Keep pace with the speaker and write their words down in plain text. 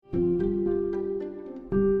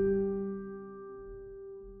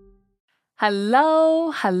And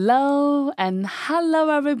hello,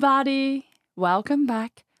 everybody. Welcome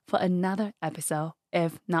back for another episode,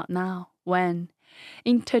 if not now, when?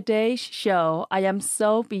 In today's show, I am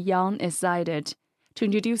so beyond excited to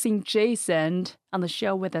introducing Jason on the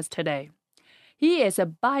show with us today. He is a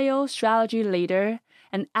biostrategy leader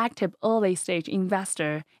and active early-stage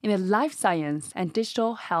investor in the life science and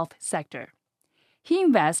digital health sector. He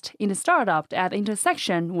invests in a startup at the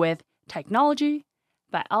intersection with technology,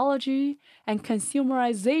 biology, and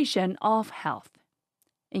consumerization of health.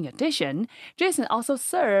 In addition, Jason also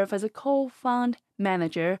serves as a co-fund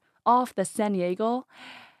manager of the San Diego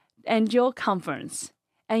Angel Conference,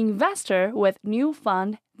 an investor with New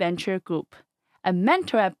Fund Venture Group, a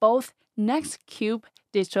mentor at both NextCube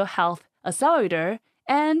Digital Health Accelerator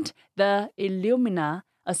and the Illumina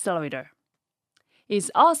Accelerator.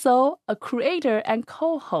 He's also a creator and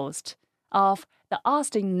co-host of the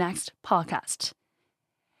Austin Next podcast,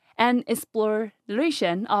 an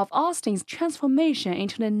exploration of Austin's transformation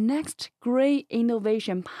into the next great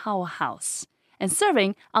innovation powerhouse, and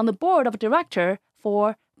serving on the board of director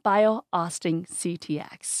for BioAustin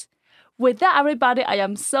CTX. With that, everybody, I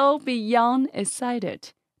am so beyond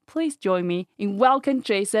excited. Please join me in welcoming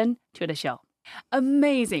Jason to the show.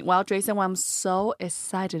 Amazing. Well, Jason, I'm so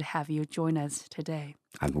excited to have you join us today.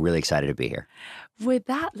 I'm really excited to be here. With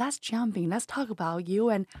that, let's jump in. Let's talk about you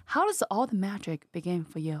and how does all the magic begin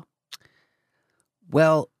for you?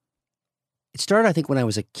 Well, it started, I think, when I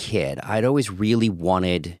was a kid. I'd always really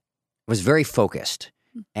was very focused.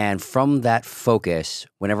 And from that focus,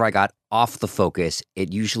 whenever I got off the focus,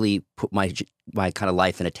 it usually put my kind of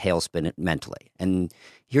life in a tailspin mentally. And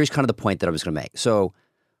here's kind of the point that I was going to make. So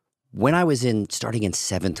when I was starting in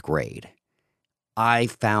 7th grade, I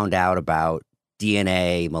found out about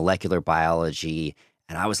DNA, molecular biology,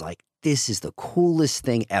 and I was like, this is the coolest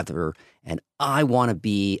thing ever, and I want to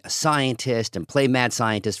be a scientist and play mad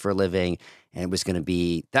scientist for a living, and it was going to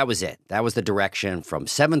be, that was it. That was the direction from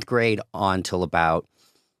 7th grade on till about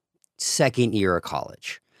 2nd year of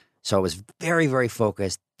college. So I was very, very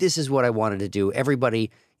focused. This is what I wanted to do. Everybody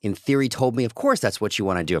in theory told me, of course, that's what you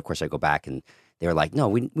want to do. Of course, I go back and they were like, no,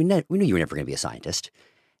 we knew you were never going to be a scientist.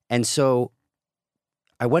 And so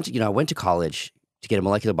I went to college to get a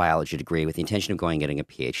molecular biology degree with the intention of going and getting a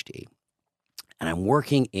PhD. And I'm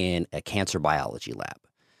working in a cancer biology lab,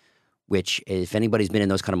 which if anybody's been in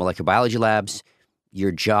those kind of molecular biology labs,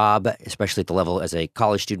 your job, especially at the level as a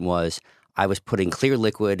college student I was putting clear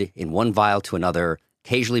liquid in one vial to another,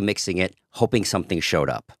 occasionally mixing it, hoping something showed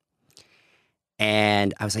up.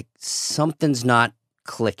 And I was like, something's not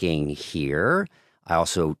clicking here. I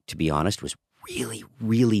also, to be honest, was really,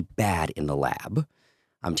 really bad in the lab.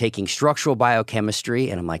 I'm taking structural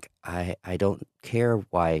biochemistry, and I'm like, I don't care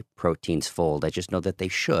why proteins fold. I just know that they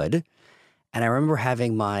should. And I remember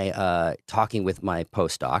having talking with my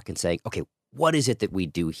postdoc and saying, okay, what is it that we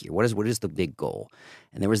do here? What is the big goal?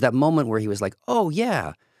 And there was that moment where he was like, oh,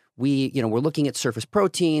 yeah, we're looking at surface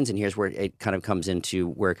proteins, and here's where it kind of comes into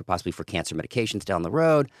where it could possibly for cancer medications down the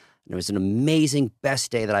road. And it was an amazing,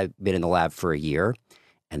 best day that I've been in the lab for a year.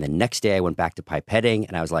 And the next day I went back to pipetting,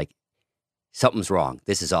 and I was like, something's wrong.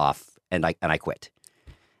 This is off. And I quit.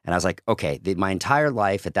 And I was like, okay, my entire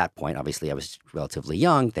life at that point, obviously I was relatively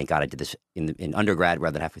young. Thank God I did this in undergrad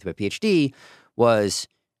rather than halfway through my PhD, was,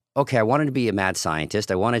 okay, I wanted to be a mad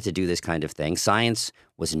scientist. I wanted to do this kind of thing. Science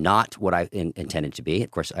was not what I intended to be.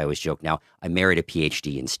 Of course, I always joke now, I married a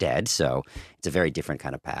PhD instead. So it's a very different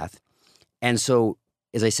kind of path. And so,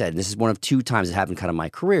 as I said, this is one of 2 times it happened kind of in my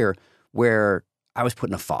career where I was put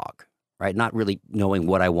in a fog. Right, not really knowing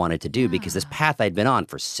what I wanted to do because this path I'd been on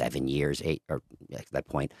for 7 years, 8, or at that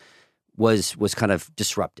point, was kind of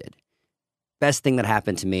disrupted. Best thing that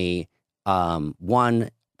happened to me,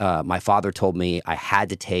 my father told me I had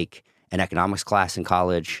to take an economics class in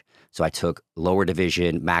college, so I took lower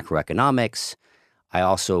division macroeconomics. I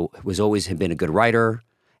also had been a good writer,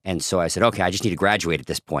 and so I said, okay, I just need to graduate at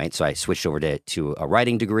this point, so I switched over to a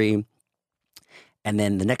writing degree. And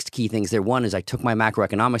then the next key things there, one is I took my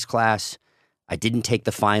macroeconomics class. I didn't take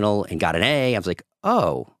the final and got an A. I was like,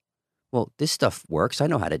 oh, well, this stuff works. I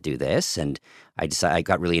know how to do this. And I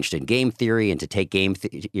got really interested in game theory, and to take game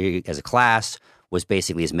theory as a class was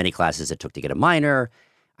basically as many classes as it took to get a minor.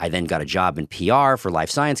 I then got a job in PR for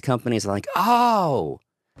life science companies. I'm like, oh,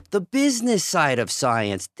 the business side of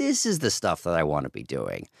science, this is the stuff that I want to be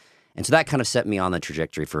doing. And so that kind of set me on the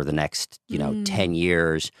trajectory for the next, 10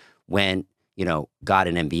 years. Got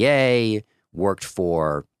an MBA, worked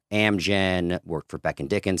for Amgen, worked for Becton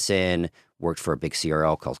Dickinson, worked for a big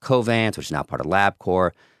CRO called Covance, which is now part of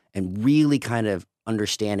LabCorp, and really kind of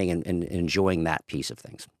understanding and enjoying that piece of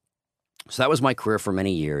things. So that was my career for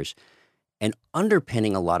many years. And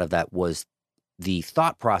underpinning a lot of that was the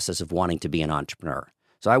thought process of wanting to be an entrepreneur.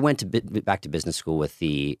 So I went back to business school at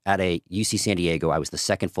a UC San Diego. I was the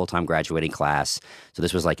second full-time graduating class. So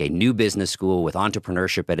this was like a new business school with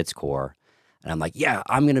entrepreneurship at its core. And I'm like, yeah,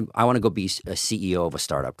 I want to go be a CEO of a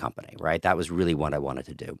startup company, right? That was really what I wanted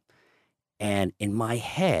to do. And in my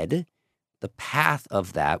head, the path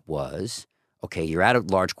of that was, okay, you're at a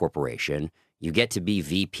large corporation, you get to be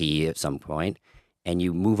VP at some point, and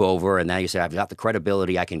you move over, and now you say, I've got the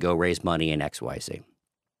credibility, I can go raise money in XYZ.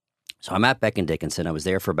 So I'm at Becton Dickinson. I was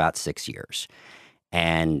there for about 6 years.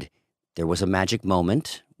 And there was a magic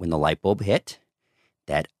moment when the light bulb hit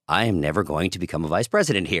that I am never going to become a vice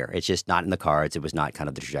president here. It's just not in the cards. It was not kind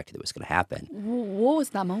of the trajectory that was going to happen. What was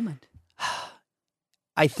that moment?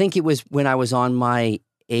 I think it was when I was on my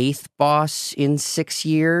 8th boss in 6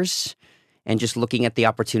 years and just looking at the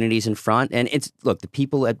opportunities in front. And look, the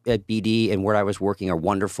people at BD and where I was working are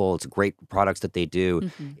wonderful. It's great products that they do.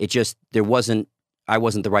 Mm-hmm. It just, I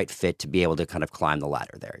wasn't the right fit to be able to kind of climb the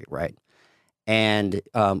ladder there, right? And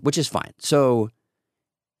which is fine. So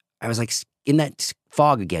I was like in that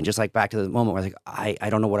fog again, just like back to the moment where I was like, I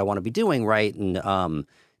don't know what I want to be doing, right? And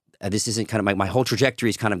this isn't kind of my whole trajectory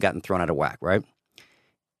has kind of gotten thrown out of whack, right?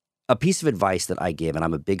 A piece of advice that I give, and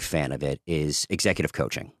I'm a big fan of it, is executive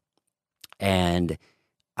coaching. And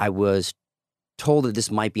I was told that this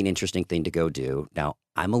might be an interesting thing to go do. Now,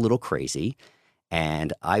 I'm a little crazy.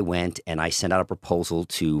 And I went and I sent out a proposal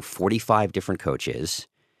to 45 different coaches,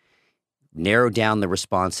 narrowed down the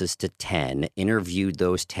responses to 10, interviewed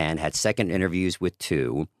those 10, had second interviews with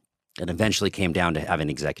 2, and eventually came down to have an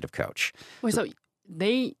executive coach. Wait, so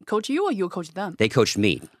they coach you or you coach them? They coached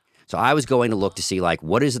me. So I was going to look to see, like,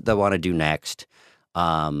 what is it they want to do next?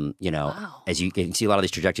 Wow. As you can see a lot of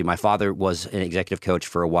this trajectory. My father was an executive coach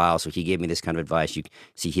for a while, so he gave me this kind of advice. You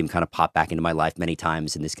see him kind of pop back into my life many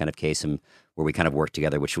times in this kind of case where we kind of work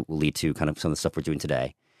together, which will lead to kind of some of the stuff we're doing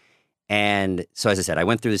today. And so, as I said, I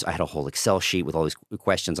went through this. I had a whole Excel sheet with all these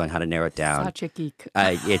questions on how to narrow it down. Such a geek.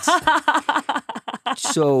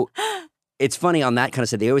 So it's funny on that kind of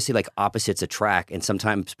side. They always say like opposites attract,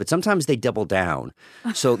 but sometimes they double down.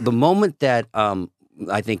 So the moment that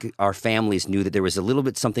I think our families knew that there was a little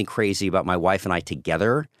bit something crazy about my wife and I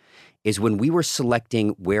together is when we were selecting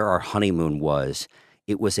where our honeymoon was.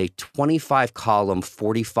 It was a 25-column,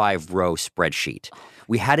 45-row spreadsheet.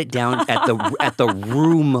 We had it down at the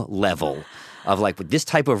room level of like with this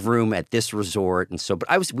type of room at this resort, and so.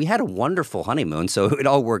 But we had a wonderful honeymoon, so it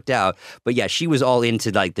all worked out. But yeah, she was all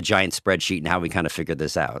into like the giant spreadsheet and how we kind of figured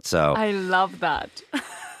this out. So I love that.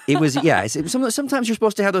 It was sometimes you're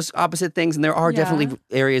supposed to have those opposite things, and there are definitely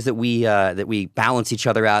areas that we balance each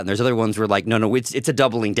other out, and there's other ones where like no, it's a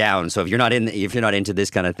doubling down. So if you're not into this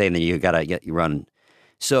kind of thing, then you gotta you run.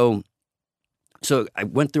 So I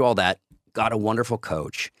went through all that, got a wonderful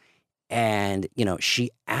coach, and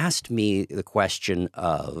she asked me the question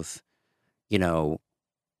of, you've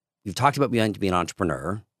talked about being an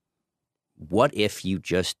entrepreneur. What if you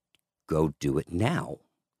just go do it now?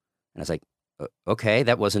 And I was like, okay,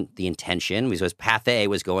 that wasn't the intention. Because path A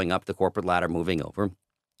was going up the corporate ladder, moving over.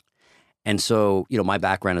 And so, my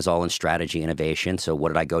background is all in strategy innovation. So what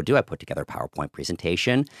did I go do? I put together a PowerPoint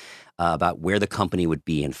presentation about where the company would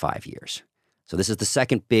be in 5 years. So this is the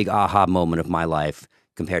second big aha moment of my life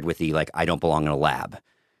compared with the, I don't belong in a lab.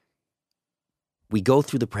 We go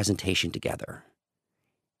through the presentation together.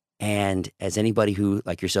 And as anybody who,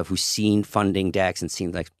 like yourself, who's seen funding decks and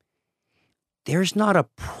seen, there's not a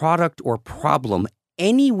product or problem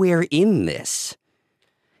anywhere in this.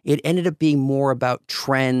 It ended up being more about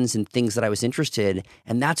trends and things that I was interested in.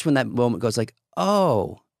 And that's when that moment goes like,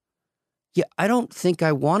 oh, yeah, I don't think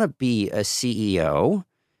I want to be a CEO.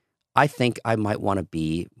 I think I might want to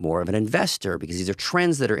be more of an investor because these are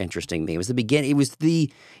trends that are interesting me. It was the beginning.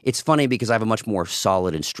 It's funny because I have a much more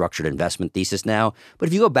solid and structured investment thesis now. But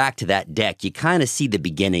if you go back to that deck, you kind of see the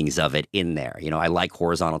beginnings of it in there. I like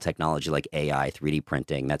horizontal technology like AI, 3D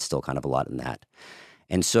printing. That's still kind of a lot in that.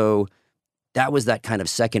 And so that was that kind of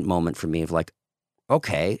second moment for me of like,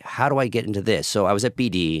 okay, how do I get into this? So I was at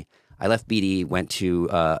BD. I left BD, went to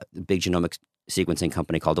a big genomic sequencing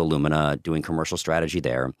company called Illumina, doing commercial strategy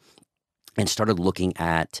there, and started looking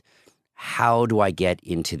at how do I get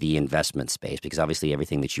into the investment space? Because obviously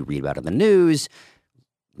everything that you read about in the news,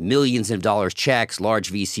 millions of dollars checks,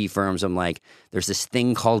 large VC firms. I'm like, there's this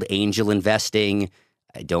thing called angel investing.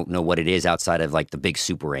 I don't know what it is outside of the big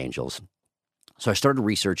super angels. So I started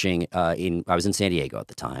researching I was in San Diego at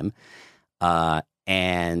the time,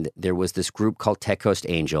 and there was this group called Tech Coast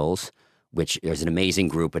Angels, which is an amazing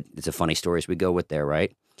group, but it's a funny story as we go with there,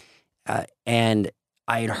 right? And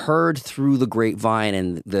I had heard through the grapevine,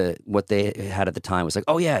 and what they had at the time was like,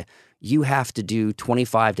 oh yeah, you have to do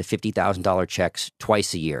 $25,000 to $50,000 checks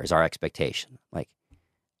twice a year is our expectation. Like,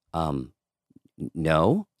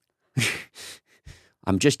 no,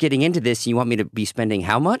 I'm just getting into this. You want me to be spending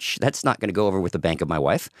how much? That's not going to go over with the bank of my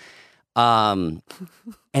wife. And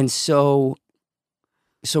so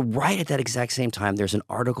right at that exact same time, there's an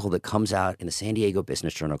article that comes out in the San Diego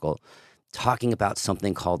Business Journal talking about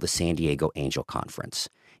something called the San Diego Angel Conference.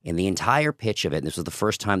 And the entire pitch of it, and this was the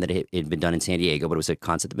first time that it had been done in San Diego, but it was a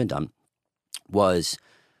concept that had been done, was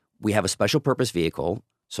we have a special purpose vehicle.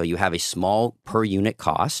 So you have a small per unit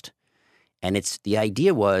cost. And the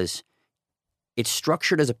idea was it's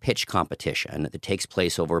structured as a pitch competition that takes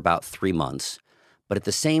place over about 3 months. But at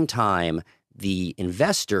the same time, the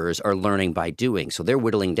investors are learning by doing. So they're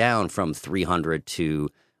whittling down from 300 to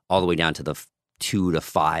all the way down to the 2 to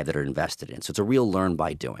 5 that are invested in. So it's a real learn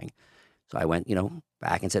by doing. So I went,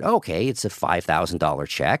 back and said, okay, it's a $5,000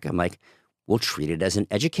 check. I'm like, we'll treat it as an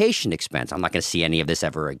education expense. I'm not going to see any of this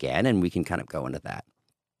ever again. And we can kind of go into that.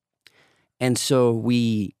 And so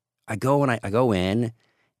I go in,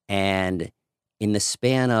 and in the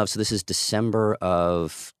span of, so this is December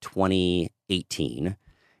of 2018,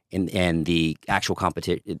 and the actual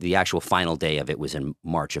the actual final day of it was in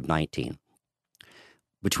March of 19.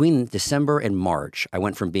 Between December and March, I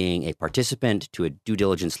went from being a participant to a due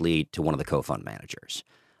diligence lead to one of the co-fund managers.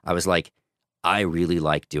 I was like, I really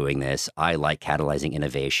like doing this. I like catalyzing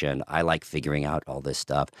innovation. I like figuring out all this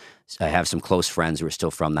stuff. So I have some close friends who are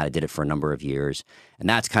still from that. I did it for a number of years. And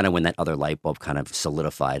that's kind of when that other light bulb kind of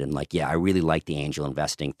solidified. And like, yeah, I really like the angel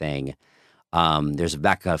investing thing. There's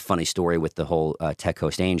a funny story with the whole Tech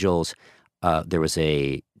Coast Angels. There was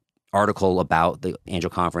a article about the Angel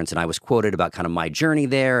Conference, and I was quoted about kind of my journey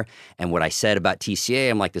there and what I said about TCA.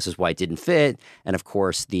 I'm like, this is why it didn't fit. And of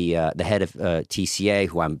course, the head of TCA,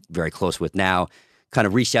 who I'm very close with now, kind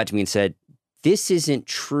of reached out to me and said, this isn't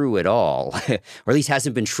true at all, or at least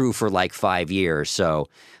hasn't been true for like 5 years. So,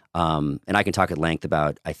 and I can talk at length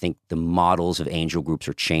about, I think the models of angel groups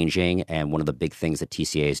are changing. And one of the big things that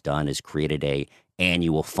TCA has done is created a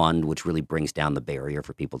annual fund, which really brings down the barrier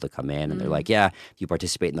for people to come in. And they're like, yeah, if you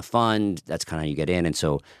participate in the fund, that's kind of how you get in. And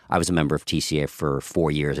so I was a member of TCA for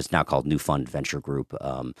 4 years. It's now called New Fund Venture Group.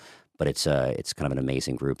 But it's kind of an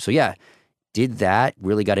amazing group. So yeah, did that,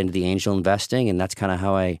 really got into the angel investing. And that's kind of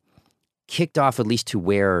how I kicked off, at least to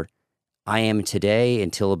where I am today,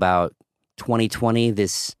 until about 2020.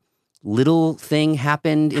 This little thing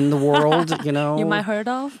happened in the world, You might heard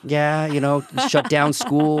of? Yeah, shut down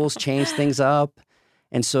schools, change things up.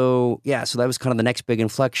 And so, yeah, so that was kind of the next big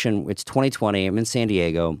inflection. It's 2020. I'm in San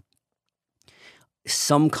Diego.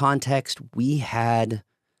 Some context, we had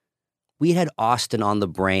Austin on the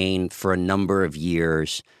brain for a number of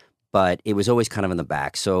years, but it was always kind of in the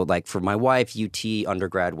back. So like for my wife, UT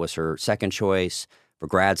undergrad was her second choice. For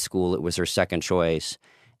grad school, it was her second choice.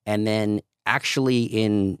 And then actually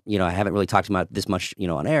I haven't really talked about this much,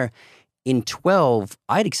 on air. In 12,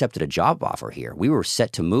 I'd accepted a job offer here. We were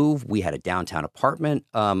set to move. We had a downtown apartment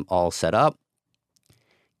all set up.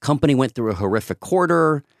 Company went through a horrific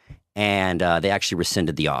quarter, and they actually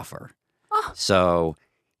rescinded the offer. Oh. So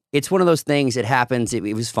it's one of those things. It happens.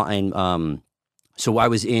 It was fine. So I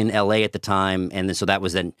was in LA at the time, and then, so that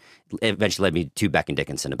was then eventually led me to Becton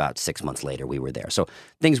Dickinson. About 6 months later, we were there. So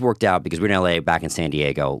things worked out because we were in LA, back in San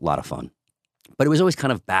Diego, a lot of fun. But it was always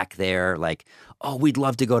kind of back there, like, oh, we'd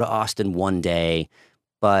love to go to Austin one day.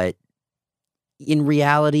 But in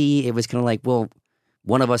reality, it was kind of like, well,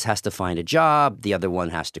 one of us has to find a job. The other one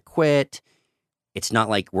has to quit. It's not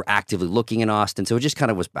like we're actively looking in Austin. So it just kind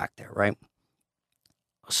of was back there, right?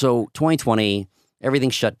 So 2020, everything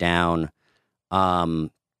shut down.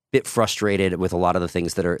 Bit frustrated with a lot of the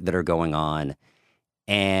things that are going on.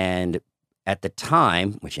 And at the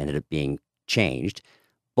time, which ended up being changed,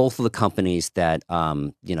 both of the companies that, my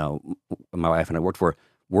wife and I worked for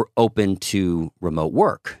were open to remote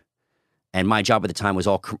work. And my job at the time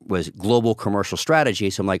was global commercial strategy.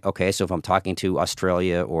 So I'm like, okay, so if I'm talking to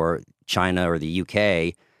Australia or China or the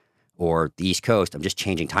UK or the East Coast, I'm just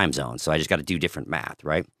changing time zones. So I just got to do different math,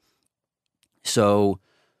 right? So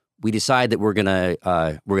we decide that we're gonna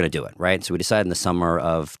do it, right? So we decided in the summer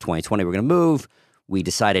of 2020 we're gonna move. We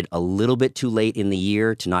decided a little bit too late in the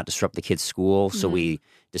year to not disrupt the kids' school. So we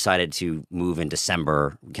decided to move in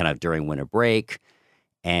December, kind of during winter break.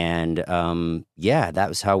 And that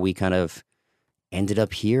was how we kind of ended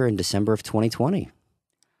up here in December of 2020.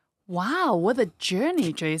 Wow, what a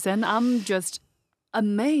journey, Jason. I'm just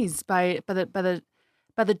amazed by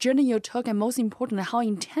the journey you took, and most importantly, how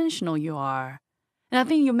intentional you are. And I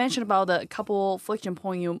think you mentioned about the couple friction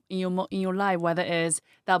point in your life, whether it's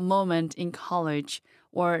that moment in college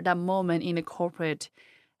or that moment in the corporate.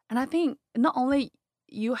 And I think not only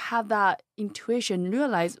you have that intuition,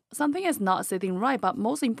 realize something is not sitting right, but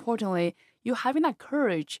most importantly, you having that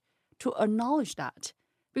courage to acknowledge that.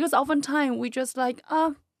 Because oftentimes we just like,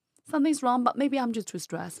 something's wrong, but maybe I'm just too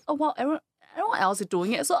stressed. Oh, well, everyone else is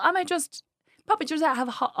doing it. So I might probably just have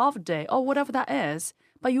a off day or whatever that is.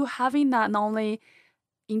 But you having that not only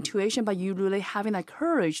intuition, but you really having that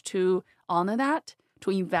courage to honor that,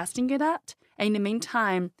 to investigate that. And in the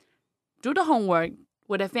meantime, do the homework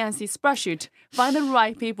with a fancy spreadsheet, find the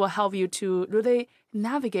right people help you to really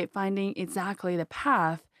navigate finding exactly the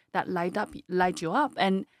path that light you up.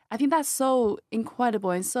 And I think that's so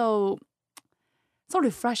incredible and so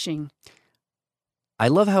refreshing. I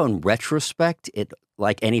love how in retrospect, it,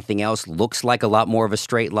 like anything else, looks like a lot more of a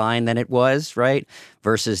straight line than it was, right?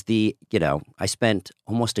 Versus I spent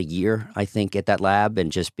almost a year, I think, at that lab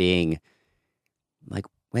and just being like,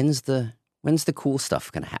 when's the cool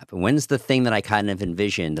stuff going to happen? When's the thing that I kind of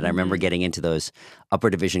envisioned? And I remember getting into those upper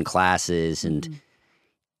division classes and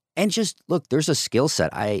just look, there's a skill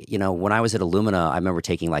set. When I was at Illumina, I remember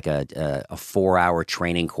taking like a 4-hour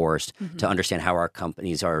training course to understand how our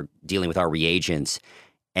companies are dealing with our reagents.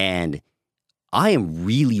 And I am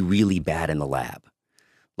really, really bad in the lab.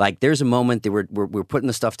 Like there's a moment that we're putting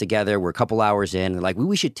the stuff together. We're a couple hours in, and like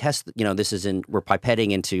we should test. We're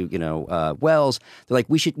pipetting into wells. They're like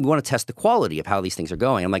we want to test the quality of how these things are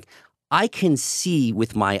going. I'm like, I can see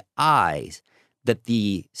with my eyes that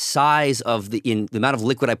the size of the amount of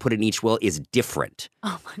liquid I put in each well is different.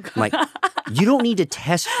 Oh my God! I'm like, you don't need to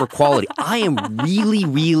test for quality. I am really,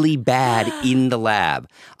 really bad in the lab.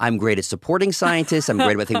 I'm great at supporting scientists. I'm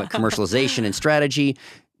great at thinking about commercialization and strategy.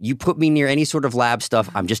 You put me near any sort of lab stuff,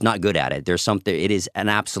 I'm just not good at it. It is an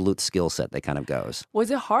absolute skill set that kind of goes. Was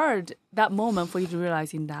it hard, that moment, for you to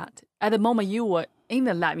realizing that? At the moment you were in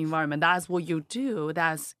the lab environment, that's what you do.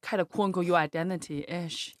 That's kind of quote unquote your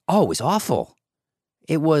identity-ish. Oh, it was awful.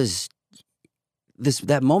 It was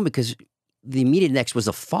that moment because the immediate next was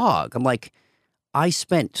a fog. I'm like,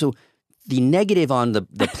 so the negative on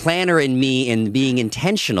the planner in me and being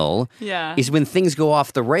intentional is when things go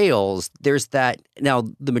off the rails. There's that. Now,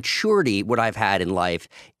 the maturity, what I've had in life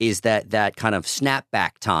is that kind of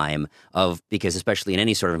snapback time because especially in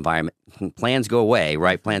any sort of environment, plans go away,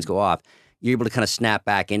 right? Plans go off. You're able to kind of snap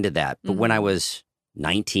back into that. But when I was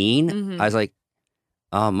 19, I was like,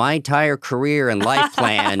 my entire career and life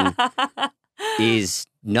plan is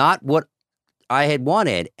not what I had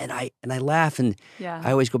wanted, and I laugh, and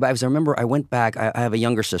I always go back because I remember I went back. I have a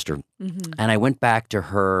younger sister, and I went back to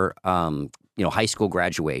her, high school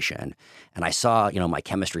graduation, and I saw, my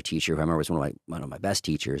chemistry teacher, who I remember was one of my best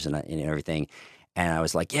teachers, and everything. And I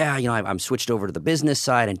was like, I'm switched over to the business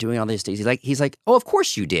side and doing all these things. He's like, oh, of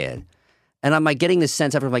course you did, and I'm like getting this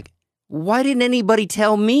sense after, I'm like, why didn't anybody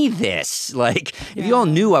tell me this? Like, if you all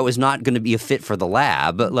knew I was not going to be a fit for the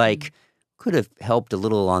lab, like. Could have helped a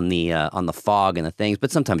little on the fog and the things, but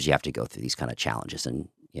sometimes you have to go through these kind of challenges and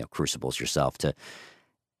crucibles yourself to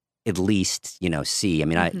at least see. I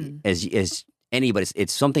mean, as anybody,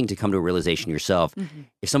 it's something to come to a realization yourself.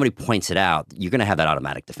 If somebody points it out, you're going to have that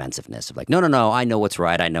automatic defensive of like, no, I know what's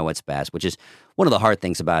right, I know what's best, which is one of the hard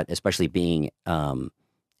things about, especially being an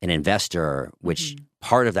investor, which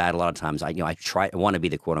part of that a lot of times I want to be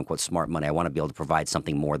the quote unquote smart money. I want to be able to provide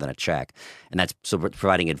something more than a check. And that's so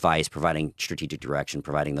providing advice, providing strategic direction,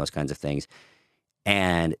 providing those kinds of things.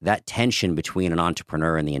 And that tension between an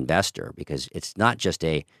entrepreneur and the investor, because it's not just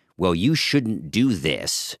well, you shouldn't do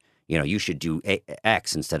this, you should do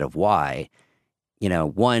X instead of Y.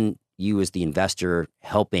 One, you as the investor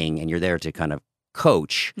helping, and you're there to kind of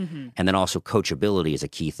coach, and then also coachability is a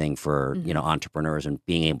key thing for entrepreneurs, and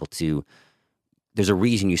being able to. There's a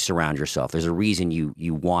reason you surround yourself. There's a reason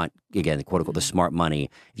you want, again, quote unquote, the smart money.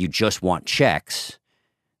 If you just want checks,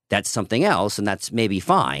 that's something else, and that's maybe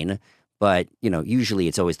fine. But usually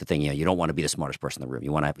it's always the thing. You don't want to be the smartest person in the room.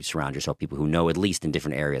 You want to surround yourself with people who know at least in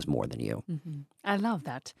different areas more than you. I love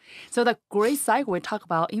that. So the great segue, we talk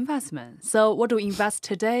about investment. So what do we invest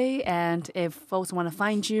today? And if folks want to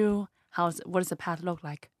find you, what does the path look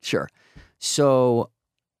like? Sure. So,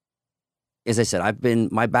 as I said,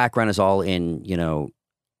 my background is all in,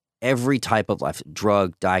 every type of life,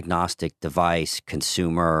 drug, diagnostic, device,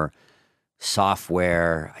 consumer,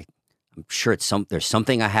 software. I'm sure there's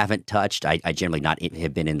something I haven't touched. I generally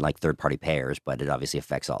have been in like third-party payers, but it obviously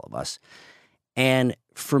affects all of us. And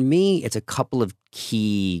for me, it's a couple of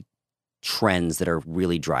key trends that are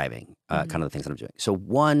really driving kind of the things that I'm doing. So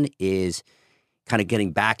one is kind of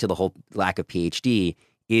getting back to the whole lack of PhD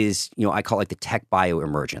is, I call it like the tech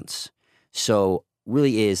bioemergence. So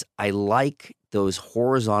really is, I like those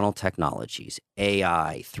horizontal technologies,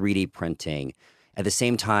 AI, 3D printing. At the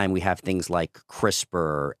same time, we have things like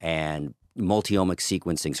CRISPR and multi-omic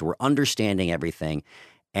sequencing. So we're understanding everything.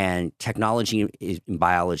 And technology and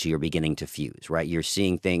biology are beginning to fuse, right? You're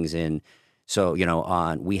seeing things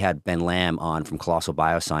we had Ben Lamb on from Colossal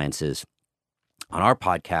Biosciences on our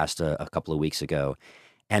podcast a couple of weeks ago.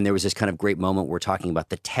 And there was this kind of great moment where we're talking about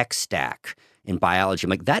the tech stack in biology. I'm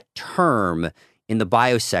like, that term in the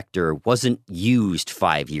biosector wasn't used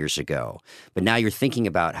 5 years ago. But now you're thinking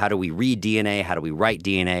about, how do we read DNA? How do we write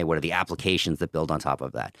DNA? What are the applications that build on top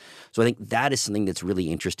of that? So I think that is something that's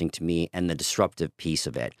really interesting to me, and the disruptive piece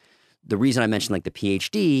of it. The reason I mentioned like the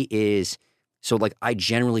PhD is, so like I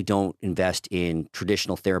generally don't invest in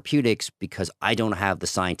traditional therapeutics because I don't have the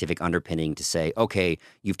scientific underpinning to say, okay,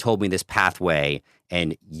 you've told me this pathway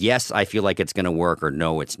and yes, I feel like it's going to work, or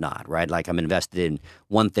no, it's not, right? Like I'm invested in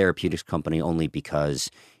one therapeutics company only because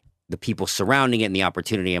the people surrounding it and the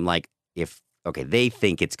opportunity, I'm like, they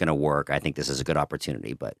think it's going to work, I think this is a good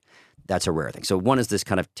opportunity, but that's a rare thing. So one is this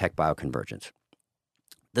kind of tech bioconvergence.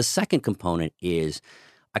 The second component is,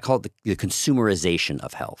 I call it the consumerization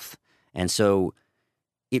of health. And so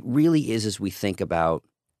it really is, as we think about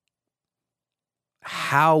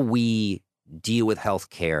how we deal with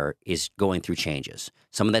healthcare, is going through changes.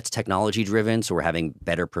 Some of that's technology driven, so we're having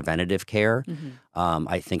better preventative care.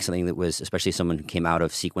 I think something that was, especially someone who came out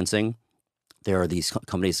of sequencing, there are these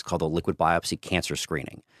companies called the liquid biopsy cancer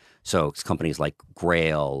screening. So it's companies like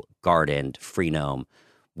Grail, Guardant, Freenome,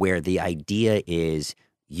 where the idea is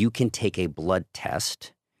you can take a blood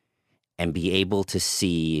test and be able to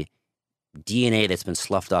see DNA that's been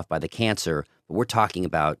sloughed off by the cancer. But we're talking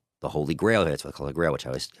about the Holy Grail here. That's what I call the Grail, which I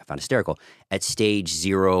always found hysterical. At stage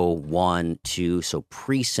 0, 1, 2, so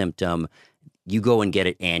pre-symptom, you go and get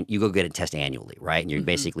it, and you go get a test annually, right? And you're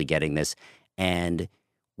basically getting this. And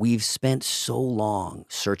we've spent so long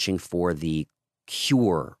searching for the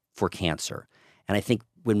cure for cancer. And I think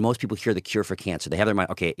when most people hear the cure for cancer, they have their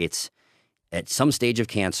mind, okay, it's at some stage of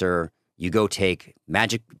cancer, you go take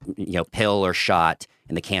magic, pill or shot,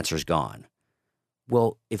 and the cancer's gone.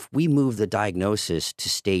 Well, if we move the diagnosis to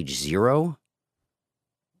stage 0,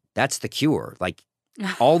 that's the cure. Like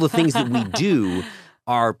all the things that we do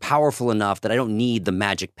are powerful enough that I don't need the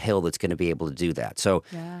magic pill that's going to be able to do that. So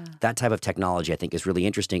that type of technology I think is really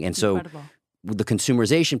interesting. And so the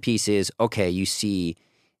consumerization piece is, okay, you see,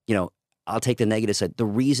 I'll take the negative side. The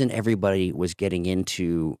reason everybody was getting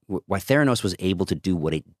into why Theranos was able to do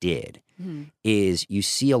what it did is you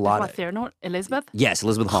see a lot of Theranos, Elizabeth? Yes,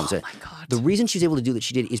 Elizabeth Holmes. Oh my God. The reason she's able to do what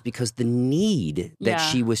she did is because the need that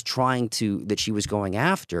she was that she was going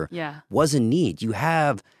after was a need. You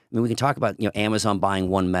have, we can talk about, Amazon buying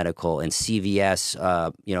One Medical and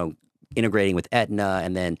CVS, integrating with Aetna,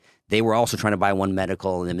 and then they were also trying to buy One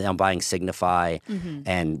Medical, and then now buying Signify,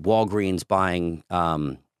 and Walgreens buying,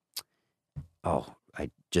 I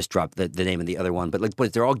just dropped the name of the other one,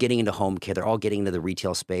 but they're all getting into home care. They're all getting into the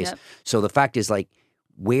retail space. Yep. So the fact is, like,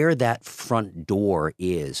 where that front door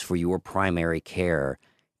is for your primary care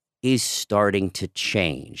is starting to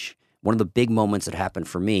change. One of the big moments that happened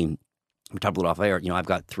for me, we talked a little off air, I've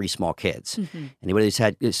got 3 small kids. Anybody who's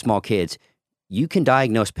had small kids, you can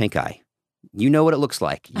diagnose pink eye. You know what it looks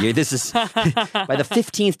like. This is by the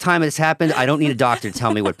 15th time it's happened, I don't need a doctor to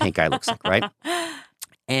tell me what pink eye looks like, right?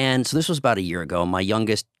 And so this was about a year ago. My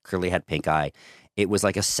youngest clearly had pink eye. It was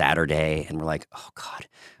like a Saturday, and we're like, oh, God,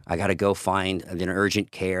 I got to go find an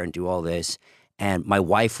urgent care and do all this. And my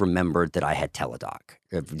wife remembered that I had Teladoc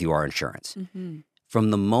through our insurance.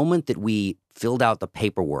 From the moment that we filled out the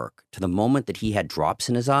paperwork to the moment that he had drops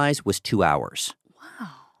in his eyes was 2 hours. Wow.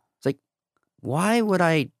 It's like, why would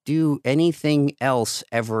I do anything else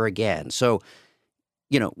ever again? So,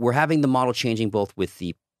 we're having the model changing both with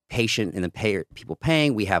the patient and the people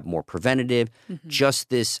paying. We have more preventative. Just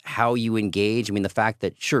this, how you engage. The fact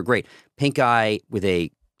that, sure, great, pink eye with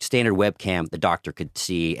a standard webcam, the doctor could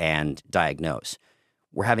see and diagnose.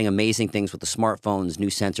 We're having amazing things with the smartphones, new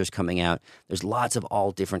sensors coming out. There's lots of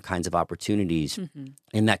all different kinds of opportunities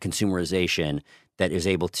in that consumerization that is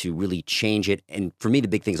able to really change it. And for me, the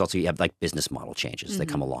big thing is also you have like business model changes that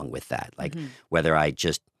come along with that. Like whether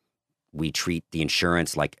we treat the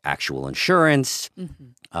insurance like actual insurance.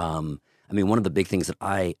 One of the big things that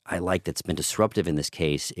I like that's been disruptive in this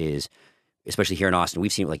case is, especially here in Austin,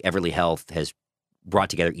 we've seen like Everly Health has brought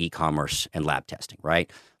together e-commerce and lab testing,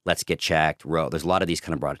 right? Let's Get Checked, there's a lot of these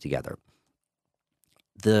kind of brought it together.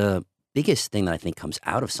 The biggest thing that I think comes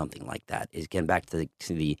out of something like that is, getting back to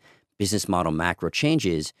the business model macro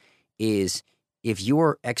changes, is if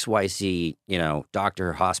your XYZ, doctor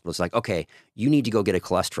or hospital is like, okay, you need to go get a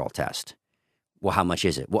cholesterol test. Well, how much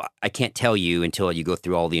is it? Well, I can't tell you until you go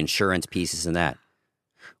through all the insurance pieces and that.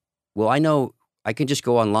 Well, I know I can just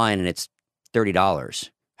go online and it's $30.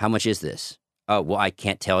 How much is this? Oh, well, I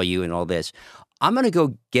can't tell you and all this. I'm going to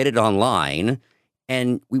go get it online.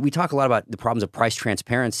 And we talk a lot about the problems of price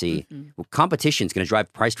transparency. Mm-hmm. Well, competition is going to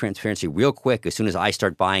drive price transparency real quick as soon as I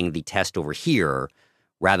start buying the test over here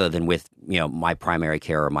rather than with, my primary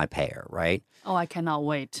care or my payer, right? Oh, I cannot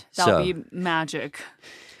wait. That'll be magic.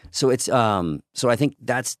 So it's so I think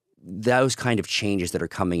that's those kind of changes that are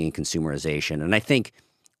coming in consumerization. And I think,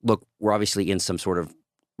 look, we're obviously in some sort of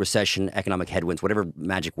recession, economic headwinds, whatever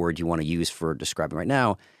magic word you want to use for describing right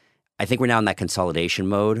now. I think we're now in that consolidation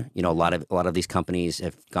mode. A lot of these companies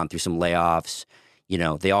have gone through some layoffs.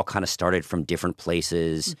 They all kind of started from different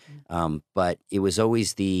places. Mm-hmm. But it was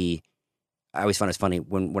always I always found it funny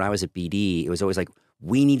when I was at BD, it was always like,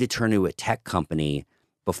 we need to turn into a tech company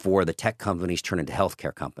before the tech companies turn into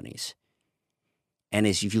healthcare companies. And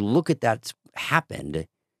if you look at that's happened,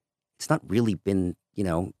 it's not really been,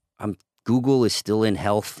 Google is still in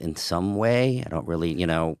health in some way. I don't really,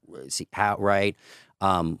 see how, right?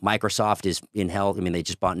 Microsoft is in health. I mean, they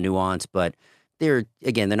just bought Nuance, but they're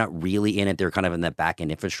not really in it. They're kind of in that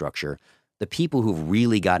back-end infrastructure. The people who've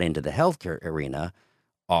really got into the healthcare arena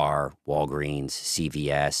are Walgreens,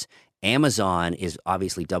 CVS. Amazon is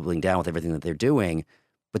obviously doubling down with everything that they're doing,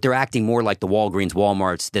 but they're acting more like the Walgreens,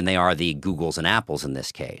 Walmarts than they are the Googles and Apples in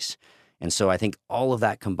this case. And so I think all of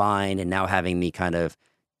that combined and now having the kind of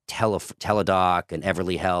Teladoc and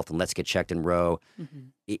Everly Health and Let's Get Checked and Row,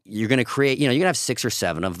 you're going to create, you're going to have 6 or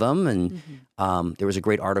 7 of them. And there was a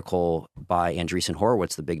great article by Andreessen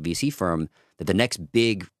Horowitz, the big VC firm, that the next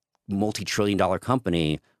big multi-trillion-dollar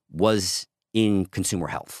company was in consumer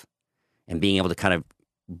health and being able to kind of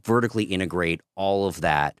vertically integrate all of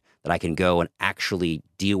that I can go and actually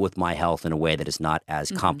deal with my health in a way that is not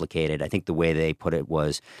as complicated. I think the way they put it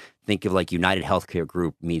was, think of like United Healthcare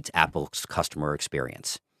Group meets Apple's customer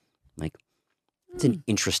experience. Like, it's an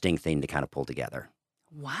interesting thing to kind of pull together.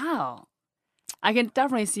 Wow. I can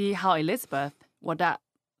definitely see how Elizabeth, that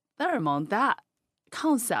pheromone, that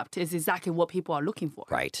concept is exactly what people are looking for.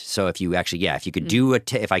 Right. So if you actually, if you could do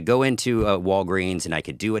if I go into a Walgreens and I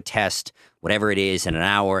could do a test, whatever it is, in an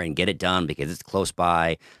hour and get it done because it's close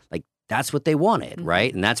by, like that's what they wanted,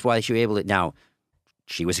 right? And that's why she was able to. Now,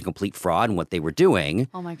 she was a complete fraud in what they were doing.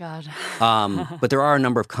 Oh my God. But there are a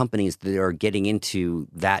number of companies that are getting into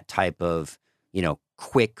that type of,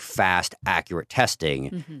 quick, fast, accurate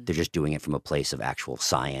testing. They're just doing it from a place of actual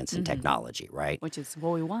science and technology, right? Which is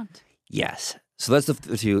what we want. Yes. So that's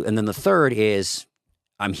the two. And then the third is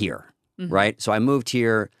I'm here, right? So I moved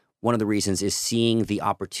here. One of the reasons is seeing the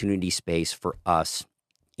opportunity space for us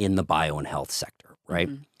in the bio and health sector, right?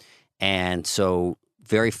 And so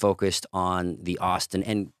very focused on the Austin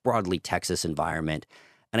and broadly Texas environment.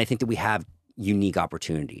 And I think that we have unique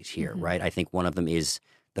opportunities here, right? I think one of them is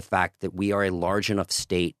the fact that we are a large enough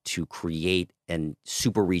state to create a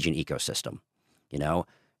super region ecosystem,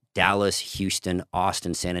 Dallas, Houston,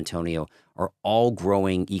 Austin, San Antonio are all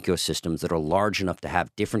growing ecosystems that are large enough to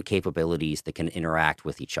have different capabilities that can interact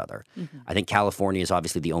with each other. I think California is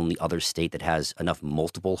obviously the only other state that has enough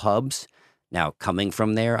multiple hubs. Now, coming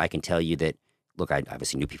from there, I can tell you that, look, I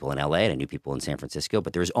obviously knew people in LA and I knew people in San Francisco,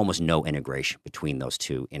 but there's almost no integration between those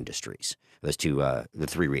two industries, the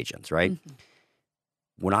 3 regions, right?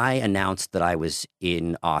 When I announced that I was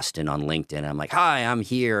in Austin on LinkedIn, I'm like, hi, I'm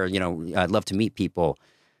here, I'd love to meet people.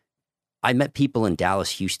 I met people in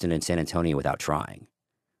Dallas, Houston, and San Antonio without trying.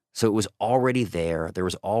 So it was already there. There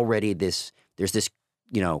was already there's this,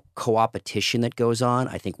 co-opetition that goes on.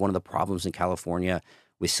 I think one of the problems in California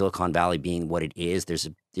with Silicon Valley being what it is,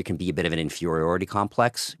 there can be a bit of an inferiority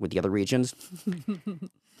complex with the other regions.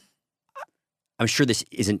 I'm sure this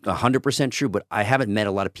isn't 100% true, but I haven't met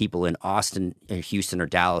a lot of people in Austin, or Houston, or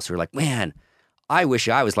Dallas who are like, man, I wish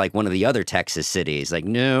I was like one of the other Texas cities. Like,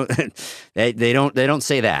 no, they don't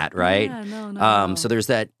say that, right? Yeah, no. So there's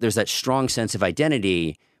that strong sense of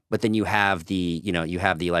identity, but then you have the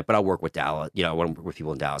like, but I'll work with Dallas. I want to work with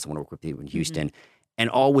people in Dallas. I want to work with people in Houston, and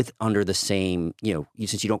all under the same.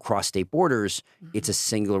 Since you don't cross state borders, it's a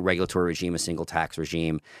single regulatory regime, a single tax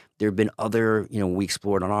regime. There have been other, we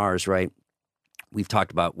explored on ours, right? We've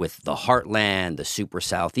talked about with the Heartland, the Super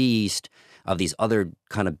Southeast, of these other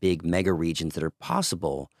kind of big mega regions that are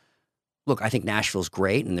possible. Look, I think Nashville's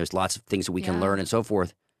great, and there's lots of things that we can learn and so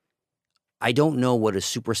forth. I don't know what a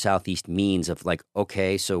Super Southeast means of like,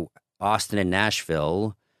 okay, so Austin and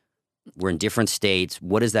Nashville, we're in different states.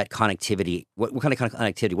 What is that connectivity? What kind of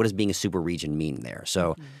connectivity? What does being a super region mean there?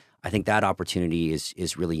 So I think that opportunity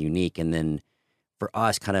is really unique. And then for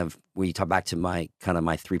us, kind of when you talk back to my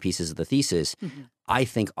 3 pieces of the thesis, I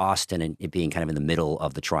think Austin and it being kind of in the middle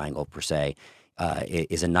of the triangle per se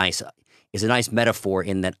is a nice metaphor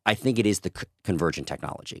in that I think it is the convergent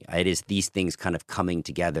technology. It is these things kind of coming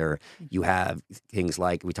together. You have things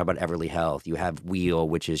like we talk about Everly Health. You have Wheel,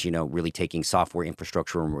 which is really taking software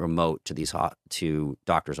infrastructure and remote to these to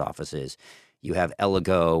doctors' offices. You have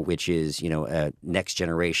Eligo, which is a next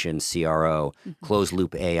generation CRO. Closed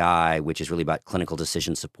loop AI, which is really about clinical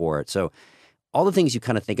decision support. So all the things you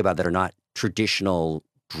kind of think about that are not traditional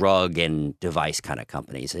drug and device kind of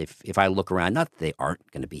companies. If I look around, not that they aren't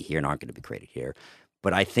going to be here and aren't going to be created here,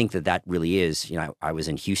 but I think that really is, I was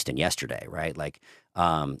in Houston yesterday, right? Like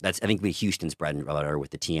that's, I think Houston's bread and butter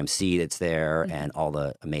with the TMC that's there and all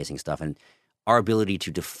the amazing stuff. And our ability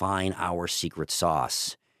to define our secret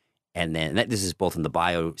sauce. And then this is both in the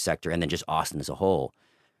bio sector and then just Austin as a whole.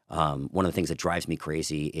 One of the things that drives me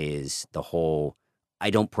crazy is the whole, I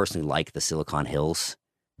don't personally like the Silicon Hills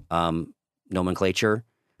nomenclature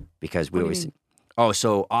because we always,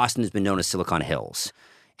 so Austin has been known as Silicon Hills.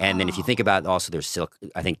 And then if you think about also there's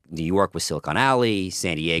I think New York was Silicon Alley,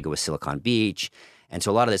 San Diego was Silicon Beach. And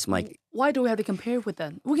so a lot of this, I'm like, why do we have to compare with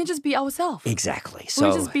them? We can just be ourselves. Exactly. We So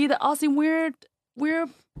can just be the Austin weird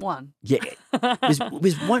one. Yeah, because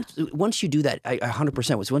once you do that,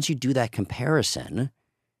 100%. Once you do that comparison,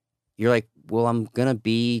 you're like, well, why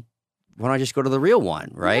don't I just go to the real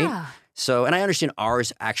one, right? Yeah. So, and I understand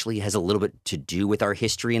ours actually has a little bit to do with our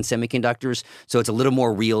history in semiconductors. So it's a little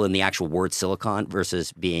more real in the actual word silicon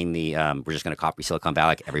versus being the we're just going to copy Silicon Valley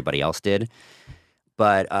like everybody else did.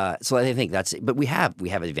 But so I think but we have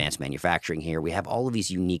advanced manufacturing here. We have all of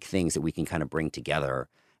these unique things that we can kind of bring together,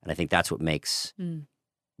 and I think that's what makes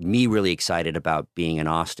me really excited about being in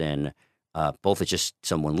Austin, both as just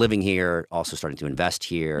someone living here, also starting to invest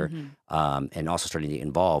here, and also starting to get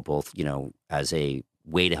involved both, as a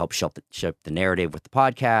way to help shape the narrative with the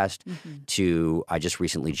podcast to I just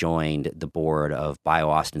recently joined the board of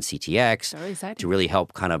BioAustin CTX Very exciting. to really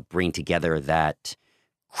help kind of bring together that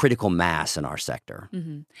critical mass in our sector.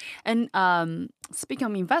 And speaking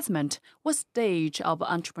of investment, what stage of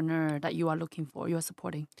entrepreneur that you are looking for, you are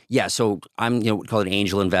supporting? Yeah, so I'm, we call it an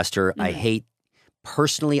angel investor. I hate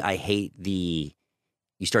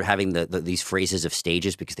you start having these phrases of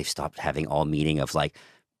stages because they've stopped having all meaning of like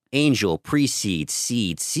angel, pre-seed,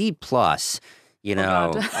 seed, C+, second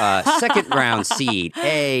round seed,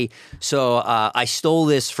 A. So I stole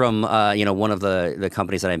this from, one of the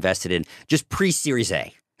companies that I invested in, just pre-Series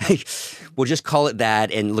A. We'll just call it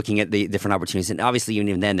that and looking at the different opportunities. And obviously,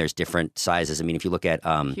 even then, there's different sizes. I mean, if you look at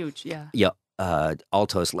huge, yeah. Yeah,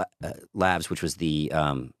 Altos Labs, which was the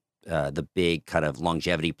big kind of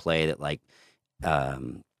longevity play that like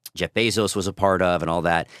Jeff Bezos was a part of and all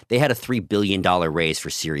that. They had a $3 billion raise for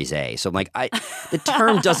Series A. So I'm like, the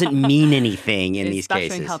term doesn't mean anything in these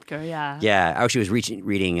cases. It's healthcare, yeah. Yeah, I actually was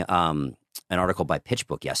reading an article by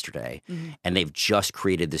PitchBook yesterday, and they've just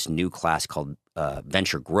created this new class called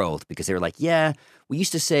venture growth because they were like, yeah, we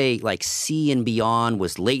used to say like C and beyond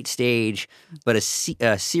was late stage, but a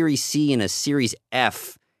Series C and a Series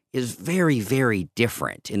F is very, very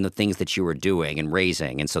different in the things that you were doing and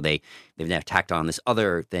raising. And so they've now tacked on this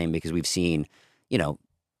other thing because we've seen,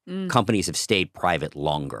 companies have stayed private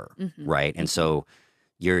longer, right? And so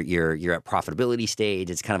you're at profitability stage.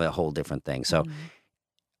 It's kind of a whole different thing. So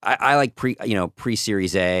I like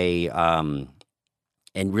pre-Series A, and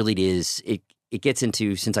really it gets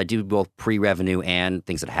into, since I do both pre-revenue and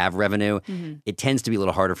things that have revenue, it tends to be a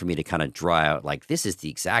little harder for me to kind of draw out, like, this is the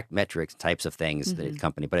exact metrics, types of things that a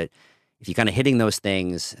company. But if you're kind of hitting those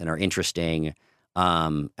things and are interesting,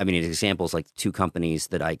 examples like 2 companies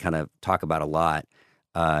that I kind of talk about a lot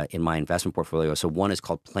in my investment portfolio. So one is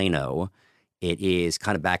called Plano. It is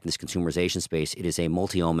kind of back in this consumerization space. It is a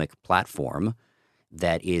multi-omic platform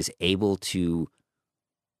that is able to.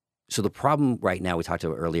 So the problem right now we talked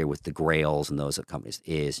about earlier with the Grails and those companies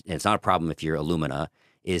is, and it's not a problem if you're Illumina,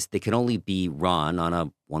 is they can only be run on a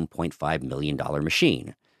 $1.5 million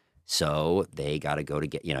machine. So they got to go to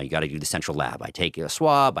get, you got to do the central lab. I take a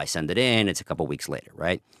swab, I send it in, it's a couple weeks later,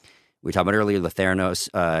 right? We talked about earlier, the Theranos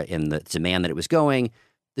and the demand that it was going.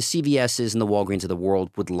 The CVSs and the Walgreens of the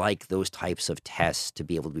world would like those types of tests to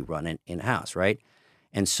be able to be run in-house, right?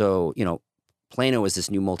 And so, Plano is this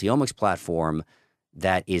new multi-omics platform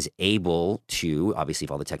that is able to, obviously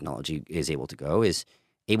if all the technology is able to go, is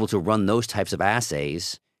able to run those types of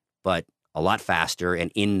assays, but a lot faster and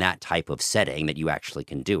in that type of setting that you actually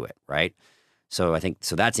can do it, right? So I think,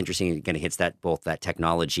 that's interesting. Again, it hits both that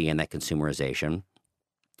technology and that consumerization.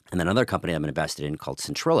 And then another company I'm invested in called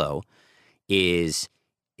Centrillo is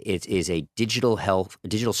It is a digital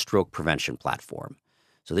stroke prevention platform.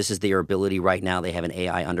 So this is their ability right now. They have an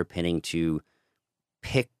AI underpinning to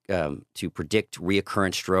predict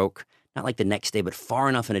reoccurrent stroke, not like the next day, but far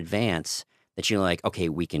enough in advance that you're like, okay,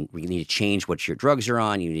 we need to change what your drugs are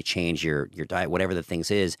on. You need to change your diet, whatever the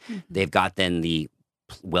things is. They've got then the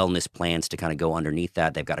wellness plans to kind of go underneath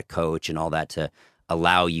that. They've got a coach and all that to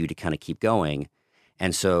allow you to kind of keep going.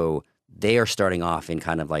 And so they are starting off in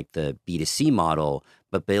kind of like the B2C model,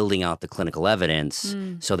 but building out the clinical evidence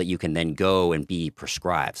so that you can then go and be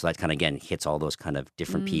prescribed. So that kind of, again, hits all those kind of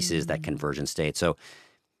different pieces, that conversion state. So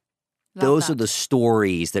those are the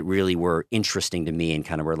stories that really were interesting to me and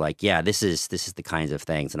kind of were like, yeah, this is the kinds of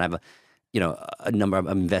things. And I have a number. I'm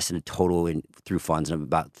invested in total through funds in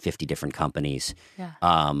about 50 different companies. Yeah.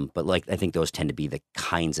 But like, I think those tend to be the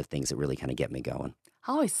kinds of things that really kind of get me going.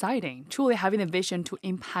 How exciting. Truly having a vision to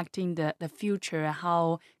impacting the future,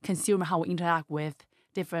 how we interact with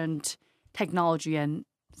different technology, and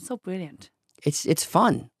so brilliant. It's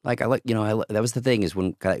fun. Like that was the thing is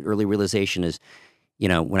when early realization is,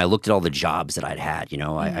 when I looked at all the jobs that I'd had,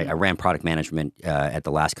 I ran product management at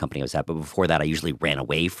the last company I was at, but before that I usually ran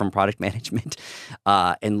away from product management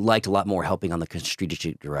and liked a lot more helping on the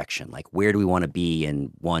strategic direction. Like, where do we want to be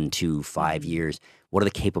in 1, 2, 5 years? What are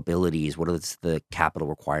the capabilities? What are the capital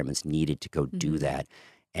requirements needed to go do that?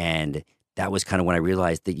 And that was kind of when I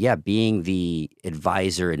realized that, yeah, being the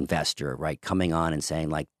advisor investor, right, coming on and saying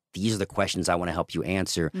like, these are the questions I want to help you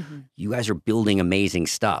answer. You guys are building amazing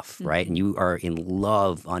stuff, right? And you are in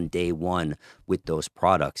love on day one with those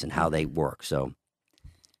products and how they work. So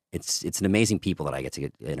it's an amazing people that I get to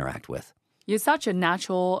interact with. You're such a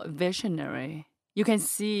natural visionary. You can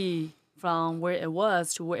see from where it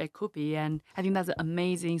was to where it could be. And I think that's an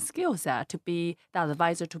amazing skill set to be that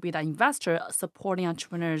advisor, to be that investor supporting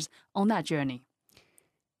entrepreneurs on that journey.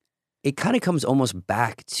 It kind of comes almost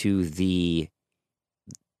back to the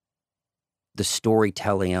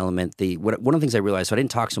storytelling element. One of the things I realized, so I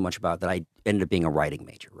didn't talk so much about that, I ended up being a writing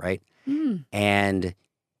major, right? And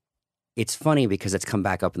it's funny because it's come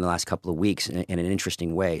back up in the last couple of weeks in an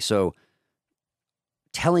interesting way. So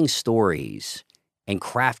telling stories and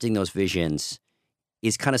crafting those visions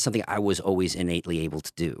is kind of something I was always innately able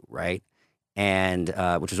to do, right? And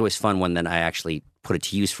which was always fun when then I actually put it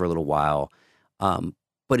to use for a little while.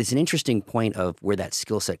 But it's an interesting point of where that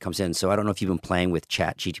skill set comes in. So I don't know if you've been playing with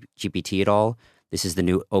ChatGPT at all. This is the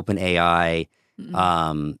new OpenAI,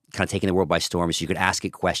 kind of taking the world by storm. So you can ask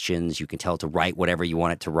it questions. You can tell it to write whatever you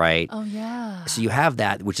want it to write. Oh, yeah. So you have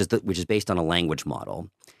that, which is based on a language model.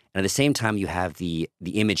 And at the same time, you have the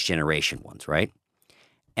image generation ones, right?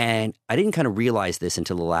 And I didn't kind of realize this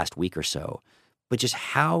until the last week or so, but just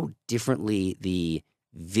how differently the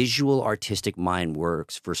visual artistic mind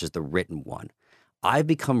works versus the written one. I've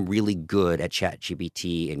become really good at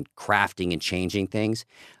ChatGPT and crafting and changing things.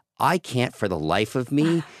 I can't, for the life of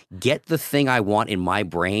me, get the thing I want in my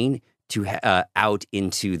brain to out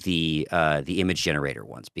into the image generator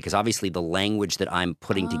ones, because obviously the language that I'm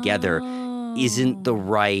putting together isn't the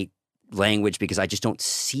right language because I just don't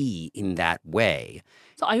see in that way.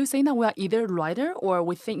 So are you saying that we are either writer or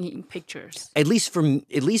we think in pictures? At least for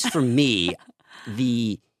me,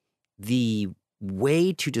 the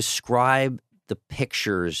way to describe the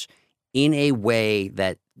pictures in a way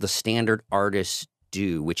that the standard artists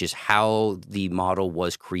do, which is how the model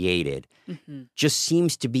was created, just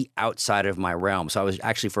seems to be outside of my realm. So I was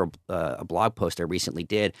actually, for a blog post I recently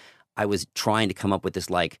did, I was trying to come up with this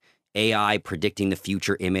like AI predicting the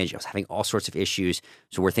future image. I was having all sorts of issues.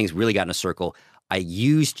 So where things really got in a circle, I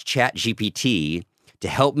used ChatGPT to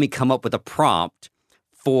help me come up with a prompt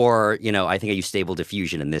for, I think I used Stable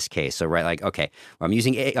Diffusion in this case. So, right, like, okay, I'm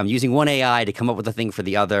using one AI to come up with a thing for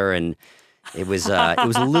the other, and it was a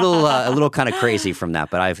little kind of crazy from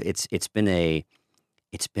that. But it's been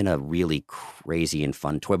a really crazy and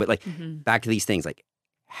fun toy. But like back to these things, like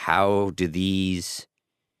how do these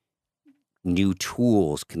new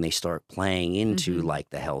tools can they start playing into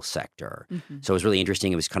like the health sector? So it was really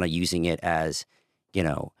interesting. It was kind of using it as,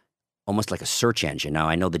 almost like a search engine. Now,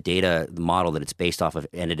 I know the model that it's based off of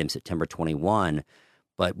ended in September 21,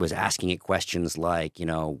 but was asking it questions like,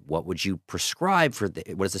 what would you prescribe for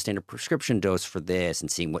what is the standard prescription dose for this, and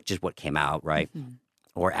seeing what came out, right?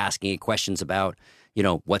 Or asking it questions about,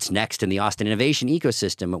 what's next in the Austin innovation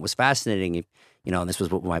ecosystem. What was fascinating, and this was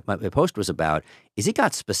what my post was about, is it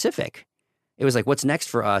got specific. It was like, what's next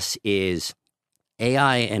for us is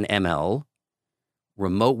AI and ML,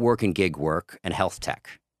 remote work and gig work, and health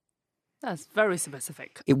tech. That's very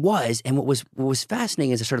specific. It was. And what was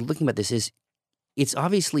fascinating as I started looking at this is it's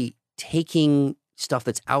obviously taking stuff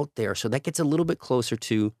that's out there. So that gets a little bit closer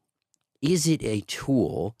to is it a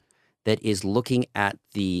tool that is looking at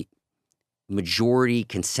the majority,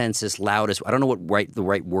 consensus, loudest, I don't know what the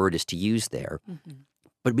right word is to use there,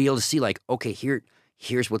 but be able to see like, okay,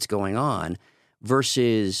 here's what's going on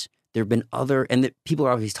versus there have been other, and that people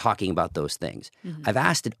are always talking about those things. I've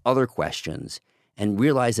asked it other questions and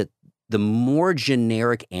realized that the more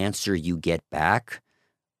generic answer you get back,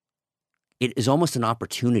 it is almost an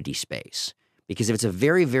opportunity space. Because if it's a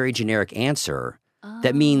very, very generic answer,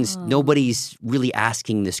 that means nobody's really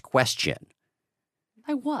asking this question.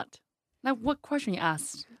 Like what? Like what question you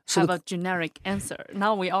asked have a generic answer?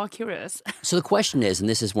 Now we're all curious. So the question is, and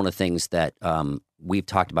this is one of the things that we've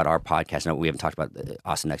talked about our podcast, and we haven't talked about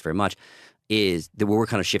Austin Next very much, is that we're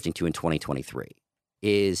kind of shifting to in 2023,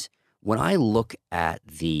 is when I look at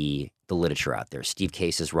the literature out there, Steve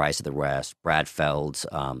Case's Rise to the West, Brad Feld's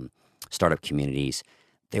Startup Communities,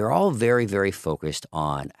 they're all very, very focused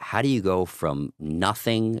on how do you go from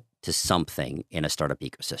nothing to something in a startup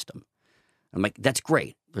ecosystem. I'm like, that's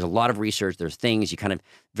great. There's a lot of research. There's things, you kind of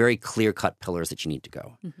very clear-cut pillars that you need to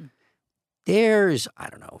go. There's, I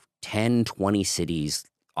don't know, 10, 20 cities,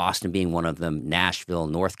 Austin being one of them, Nashville,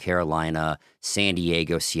 North Carolina, San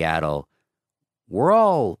Diego, Seattle. We're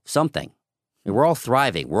all something. We're all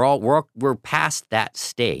thriving. We're past that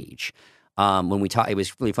stage. When we talk, it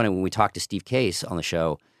was really funny when we talked to Steve Case on the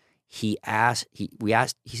show. He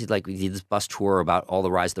said, like, we did this bus tour about all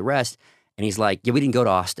the Rise of the Rest, and he's like, yeah, we didn't go to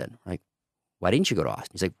Austin. I'm like, why didn't you go to Austin?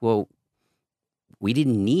 He's like, well, we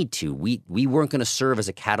didn't need to. We weren't going to serve as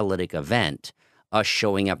a catalytic event, us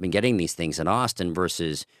showing up and getting these things in Austin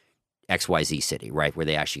versus XYZ city, right, where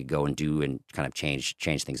they actually go and do and kind of change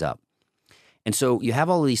things up. And so you have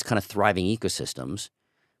all of these kind of thriving ecosystems,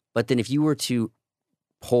 but then if you were to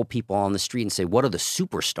poll people on the street and say, what are the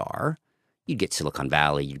superstar? You'd get Silicon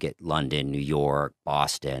Valley, you'd get London, New York,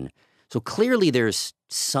 Boston. So clearly there's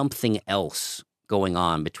something else going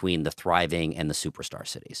on between the thriving and the superstar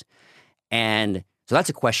cities. And so that's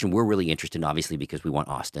a question we're really interested in, obviously, because we want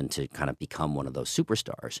Austin to kind of become one of those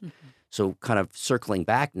superstars. So kind of circling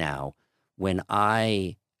back now, when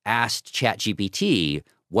I asked ChatGPT,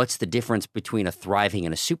 what's the difference between a thriving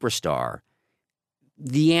and a superstar?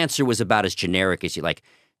 The answer was about as generic as you like.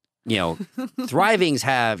 Thrivings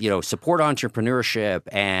have, support entrepreneurship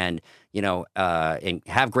and, and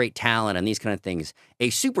have great talent and these kind of things. A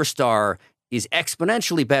superstar is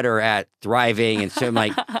exponentially better at thriving. And so I'm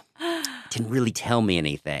like, didn't really tell me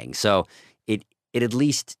anything. So it at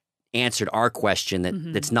least answered our question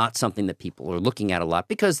that that's not something that people are looking at a lot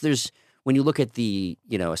because when you look at the,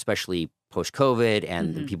 especially post-COVID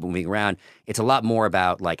and the people moving around, it's a lot more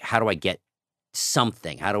about like, how do I get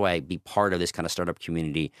something? How do I be part of this kind of startup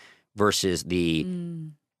community versus the,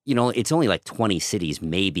 it's only like 20 cities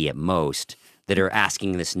maybe at most that are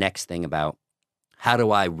asking this next thing about how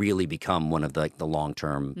do I really become one of the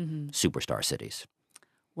long-term superstar cities?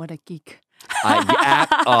 What a geek.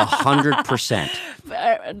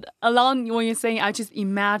 100%. Along when you're saying, I just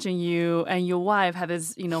imagine you and your wife had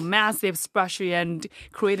this, massive spreadsheet and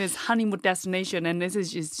create this honeymoon destination. And this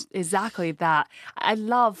is just exactly that.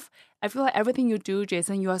 I feel like everything you do,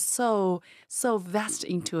 Jason, you are so vested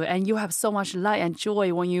into it. And you have so much light and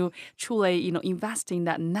joy when you truly, invest in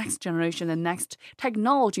that next generation, the next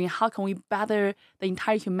technology. How can we better the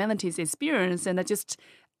entire humanity's experience? And that just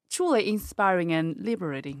truly inspiring and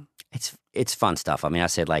liberating. It's fun stuff. I mean, I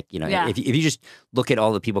said if you just look at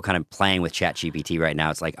all the people kind of playing with ChatGPT right now,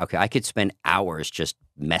 it's like, okay, I could spend hours just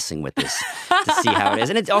messing with this to see how it is.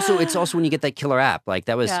 And it's also when you get that killer app, like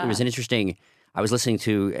it was an interesting. I was listening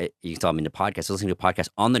to, you saw me in the podcast, I was listening to a podcast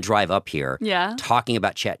on the drive up here talking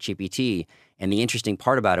about ChatGPT. And the interesting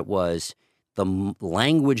part about it was the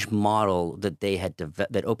language model that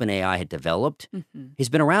that OpenAI had developed has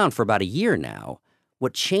been around for about a year now.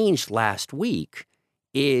 What changed last week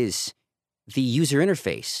is the user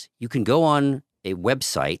interface. You can go on a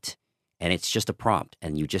website and it's just a prompt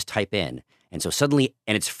and you just type in. And so suddenly,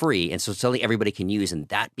 and it's free, and so suddenly everybody can use, and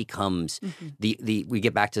that becomes we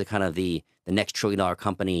get back to kind of the next $1 trillion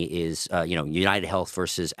company is, United Health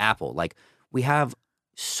versus Apple. Like we have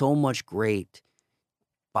so much great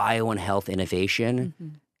bio and health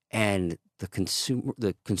innovation and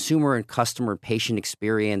the consumer and customer patient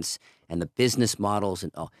experience and the business models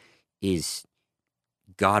and all is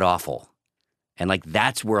god awful. And like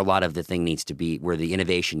that's where a lot of the thing needs to be, where the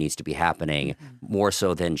innovation needs to be happening, more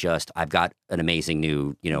so than just I've got an amazing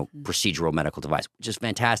new, procedural medical device, which is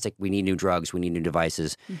fantastic. We need new drugs, we need new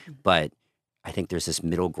devices, but I think there's this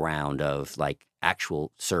middle ground of like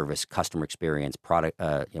actual service, customer experience, product,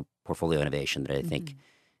 portfolio innovation that I think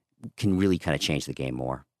can really kind of change the game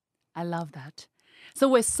more. I love that. So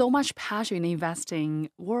with so much passion in the investing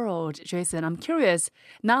world, Jason, I'm curious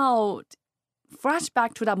now,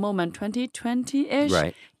 flashback to that moment, 2020-ish,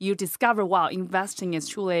 Right. you discover, wow, investing is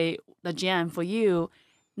truly the jam for you.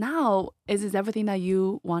 Now, is this everything that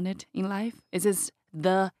you wanted in life? Is this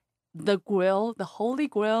the grail, the holy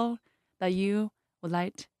grail that you would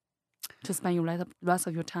like to spend your rest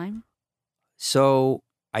of your time? So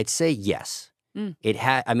I'd say yes. Mm.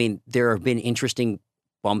 I mean, there have been interesting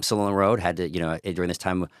bumps along the road. Had to, during this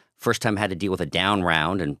time, first time had to deal with a down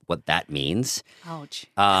round and what that means. Ouch.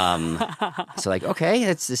 So like, okay,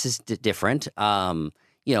 this is different. And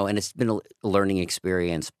it's been a learning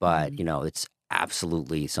experience, but it's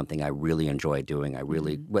absolutely something I really enjoy doing. I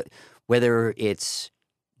really, whether it's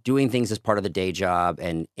doing things as part of the day job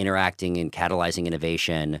and interacting and catalyzing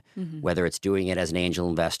innovation, whether it's doing it as an angel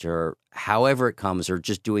investor, however it comes, or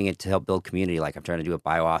just doing it to help build community, like I'm trying to do at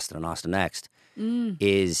BioAustin and Austin Next,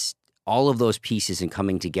 is all of those pieces and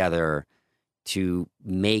coming together to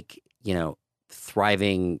make,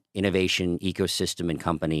 thriving innovation ecosystem and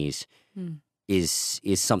companies is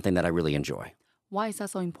something that I really enjoy. Why is that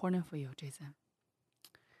so important for you, Jason?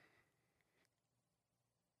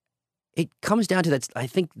 It comes down to that. I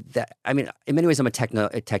think that, in many ways, I'm a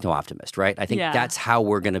techno optimist, right? I think that's how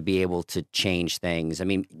we're going to be able to change things. I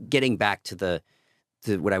mean, getting back to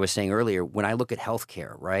what I was saying earlier, when I look at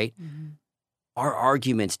healthcare, right? Our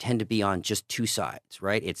arguments tend to be on just two sides,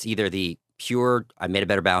 right? It's either the pure, I made a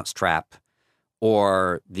better balance trap,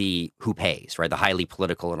 or the who pays, right? The highly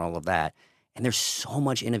political and all of that. And there's so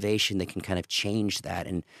much innovation that can kind of change that.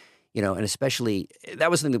 And and especially, that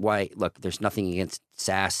was something why, look, there's nothing against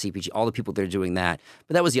SaaS, CPG, all the people that are doing that.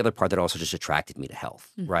 But that was the other part that also just attracted me to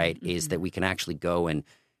health, right? Is that we can actually go and,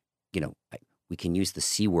 we can use the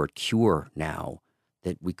C word, cure, now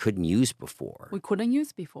that we couldn't use before. We couldn't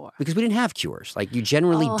use before. Because we didn't have cures. Like, you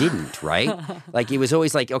generally didn't, right? Like, it was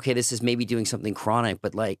always like, okay, this is maybe doing something chronic.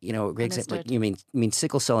 But like, a great example, like, mean,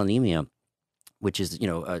 sickle cell anemia, which is,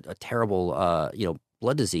 a terrible,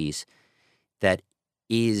 blood disease that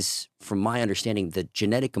is, from my understanding, the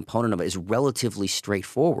genetic component of it is relatively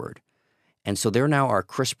straightforward. And so there now are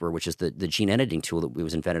CRISPR, which is the gene editing tool that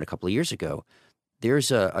was invented a couple of years ago.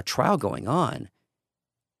 There's a trial going on.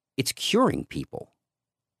 It's curing people.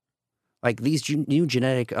 Like, these new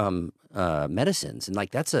genetic medicines. And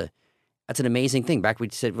like, that's an amazing thing. Back we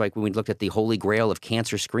said, like, when we looked at the holy grail of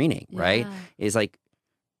cancer screening, right? Is like,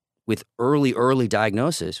 with early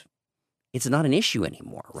diagnosis, it's not an issue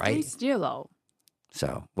anymore, right? Stage 0.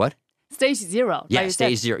 So what? Stage 0. Yeah,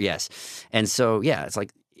 stage 0. Yes, and so it's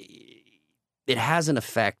like it has an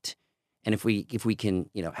effect. And if we can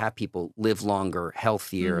have people live longer,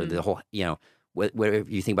 healthier, the whole whatever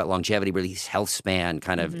you think about longevity, really health span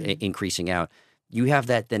kind of increasing out, you have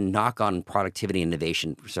that then knock on productivity and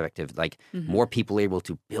innovation perspective. Like more people are able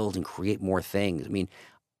to build and create more things. I mean,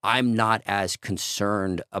 I'm not as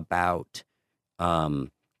concerned about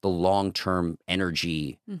the long-term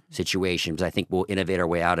energy situation, because I think we'll innovate our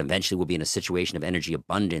way out. Eventually, we'll be in a situation of energy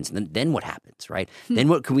abundance. And then what happens, right? Then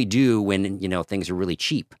what can we do when, things are really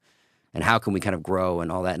cheap? And how can we kind of grow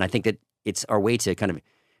and all that? And I think that it's our way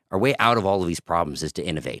out of all of these problems is to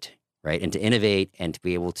innovate, right? And to innovate and to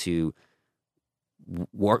be able to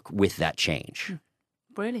work with that change.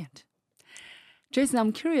 Brilliant. Jason,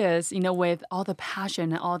 I'm curious, with all the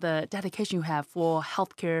passion and all the dedication you have for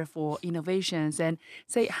healthcare, for innovations, and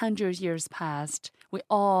say 100 years past, we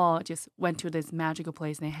all just went to this magical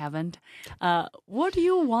place and they haven't. What do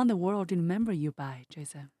you want the world to remember you by,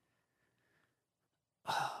 Jason?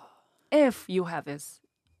 If you have this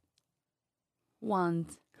one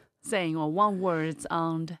saying or one word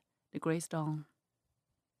on the gravestone.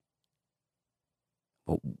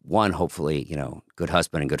 Well, one, hopefully, good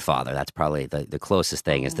husband and good father. That's probably the closest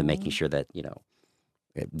thing, is to making sure that,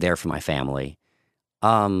 there for my family.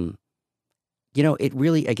 It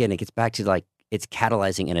really, again, it gets back to like, it's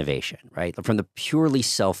catalyzing innovation, right? From the purely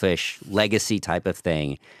selfish legacy type of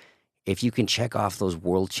thing, if you can check off those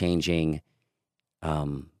world-changing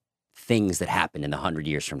things that happen in the 100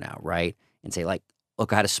 years from now, right? And say like,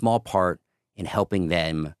 look, I had a small part in helping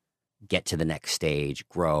them get to the next stage,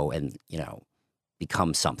 grow, and,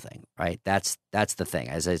 become something, right? That's the thing.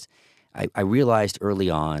 As I realized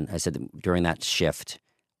early on, I said that during that shift,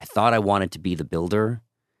 I thought I wanted to be the builder,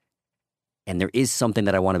 and there is something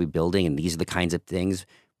that I want to be building, and these are the kinds of things,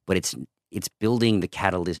 but it's building the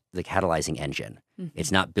catalyzing engine.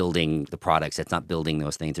 It's not building the products. It's not building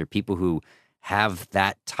those things. There are people who have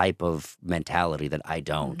that type of mentality that I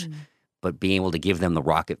don't, but being able to give them the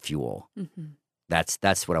rocket fuel,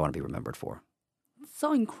 that's what I want to be remembered for.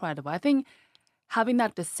 So incredible. I think having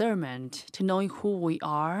that discernment to knowing who we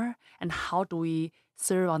are and how do we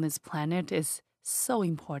serve on this planet is so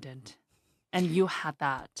important. And you had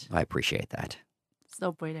that. I appreciate that.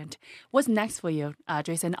 So brilliant. What's next for you,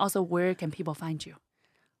 Jason? Also, where can people find you?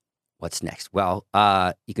 What's next? Well,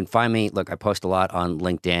 you can find me. Look, I post a lot on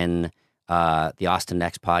LinkedIn, the Austin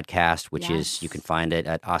Next podcast, which is, you can find it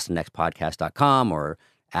at austennextpodcast.com or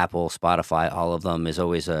Apple, Spotify. All of them is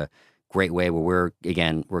always a great way where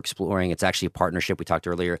we're exploring. It's actually a partnership. We talked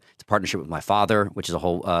earlier. It's a partnership with my father, which is a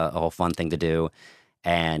whole fun thing to do.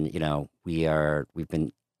 And, we've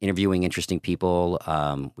been interviewing interesting people.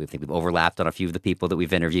 We think we've overlapped on a few of the people that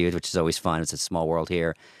we've interviewed, which is always fun. It's a small world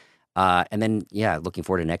here. And then, looking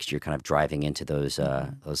forward to next year, kind of driving into those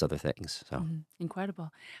other things. So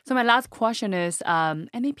Incredible. So my last question is,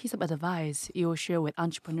 any piece of advice you will share with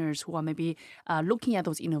entrepreneurs who are maybe looking at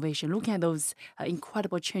those innovations, looking at those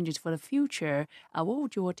incredible changes for the future? What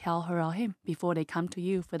would you tell her or him before they come to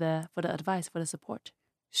you for the advice, for the support?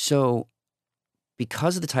 So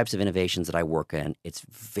because of the types of innovations that I work in, it's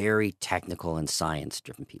very technical and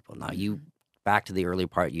science-driven people. Now, back to the earlier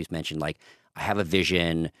part you mentioned, like, I have a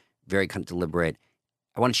vision, very kind of deliberate.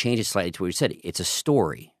 I want to change it slightly to what you said. It's a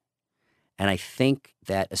story. And I think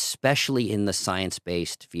that especially in the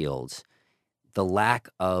science-based fields, the lack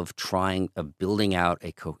of building out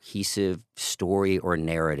a cohesive story or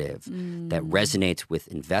narrative that resonates with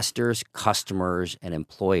investors, customers, and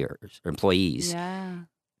employees. Yeah.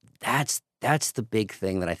 That's the big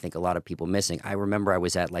thing that I think a lot of people missing. I remember I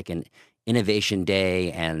was at like an innovation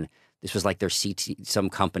day, and this was like their some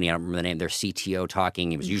company, I don't remember the name, their CTO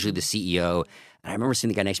talking. It was usually the CEO. And I remember seeing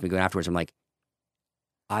the guy next to me going afterwards. I'm like,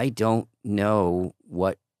 I don't know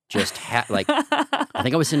what just happened. Like, I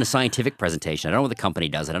think I was in a scientific presentation. I don't know what the company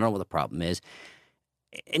does. I don't know what the problem is.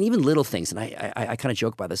 And even little things, and I kind of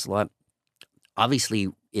joke about this a lot. Obviously,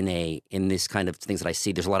 in this kind of things that I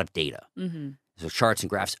see, there's a lot of data. So charts and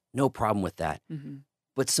graphs, no problem with that.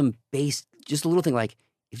 But just a little thing like,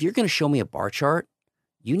 if you're going to show me a bar chart,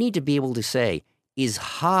 you need to be able to say, is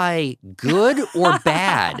high good or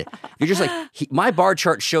bad? You're just like, my bar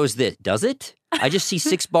chart shows this. Does it? I just see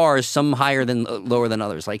 6 bars, some higher than lower than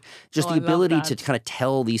others. Like, just the ability to kind of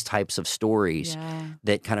tell these types of stories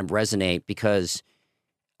that kind of resonate, because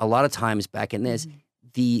a lot of times back in this,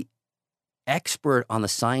 the expert on the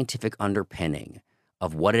scientific underpinning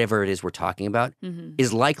of whatever it is we're talking about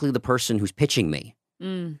is likely the person who's pitching me.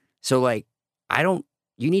 So, like,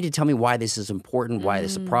 you need to tell me why this is important, why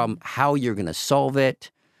this is a problem, how you're going to solve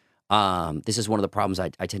it. This is one of the problems I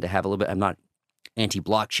tend to have a little bit. I'm not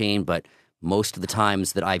anti-blockchain, but most of the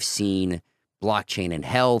times that I've seen blockchain in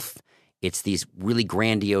health, it's these really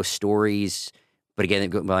grandiose stories. But again,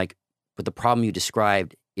 but the problem you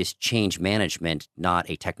described is change management, not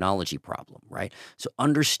a technology problem, right? So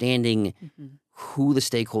understanding who the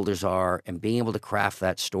stakeholders are and being able to craft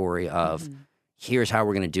that story of here's how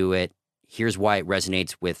we're going to do it. Here's why it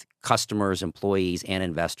resonates with customers, employees, and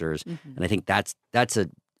investors. And I think that's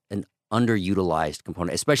an underutilized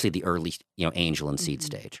component, especially the early, angel and seed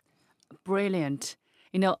stage. Brilliant.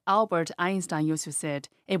 Albert Einstein used to say,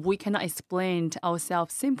 if we cannot explain to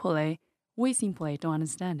ourselves simply, we simply don't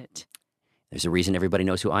understand it. There's a reason everybody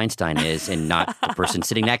knows who Einstein is and not the person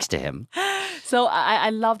sitting next to him. So I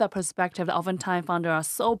love that perspective. Oftentimes, founders are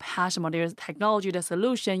so passionate about their technology, their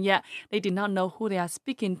solution, yet they did not know who they are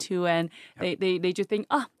speaking to. And they just think,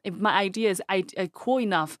 if my idea is cool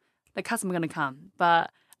enough, the customer is going to come.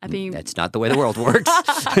 But I think that's not the way the world works.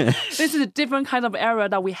 This is a different kind of era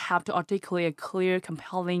that we have to articulate a clear,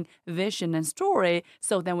 compelling vision and story,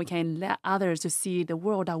 so then we can let others to see the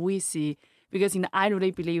world that we see. Because I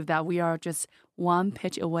really believe that we are just one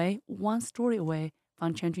pitch away, one story away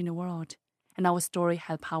from changing the world. And our story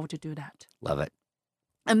has power to do that. Love it.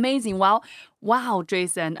 Amazing. Wow,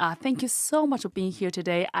 Jason. Thank you so much for being here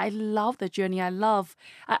today. I love the journey. I know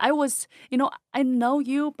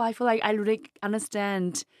you, but I feel like I really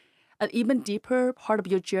understand an even deeper part of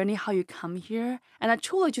your journey, how you come here. And I'm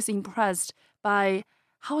truly just impressed by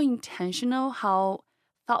how intentional, how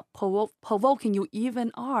thought-provoking you even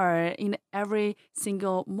are in every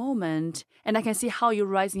single moment. And I can see how you're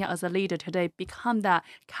rising up as a leader today, become that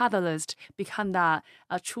catalyst, become that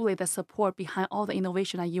truly the support behind all the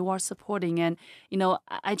innovation that you are supporting. And,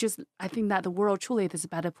 I think that the world truly is a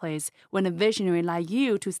better place when a visionary like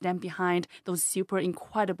you to stand behind those super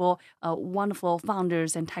incredible, wonderful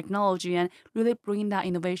founders and technology and really bringing that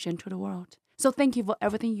innovation to the world. So thank you for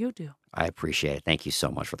everything you do. I appreciate it. Thank you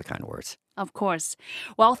so much for the kind words. Of course.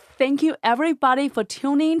 Well, thank you everybody for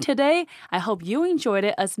tuning in today. I hope you enjoyed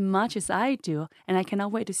it as much as I do. And I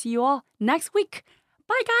cannot wait to see you all next week.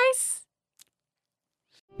 Bye, guys.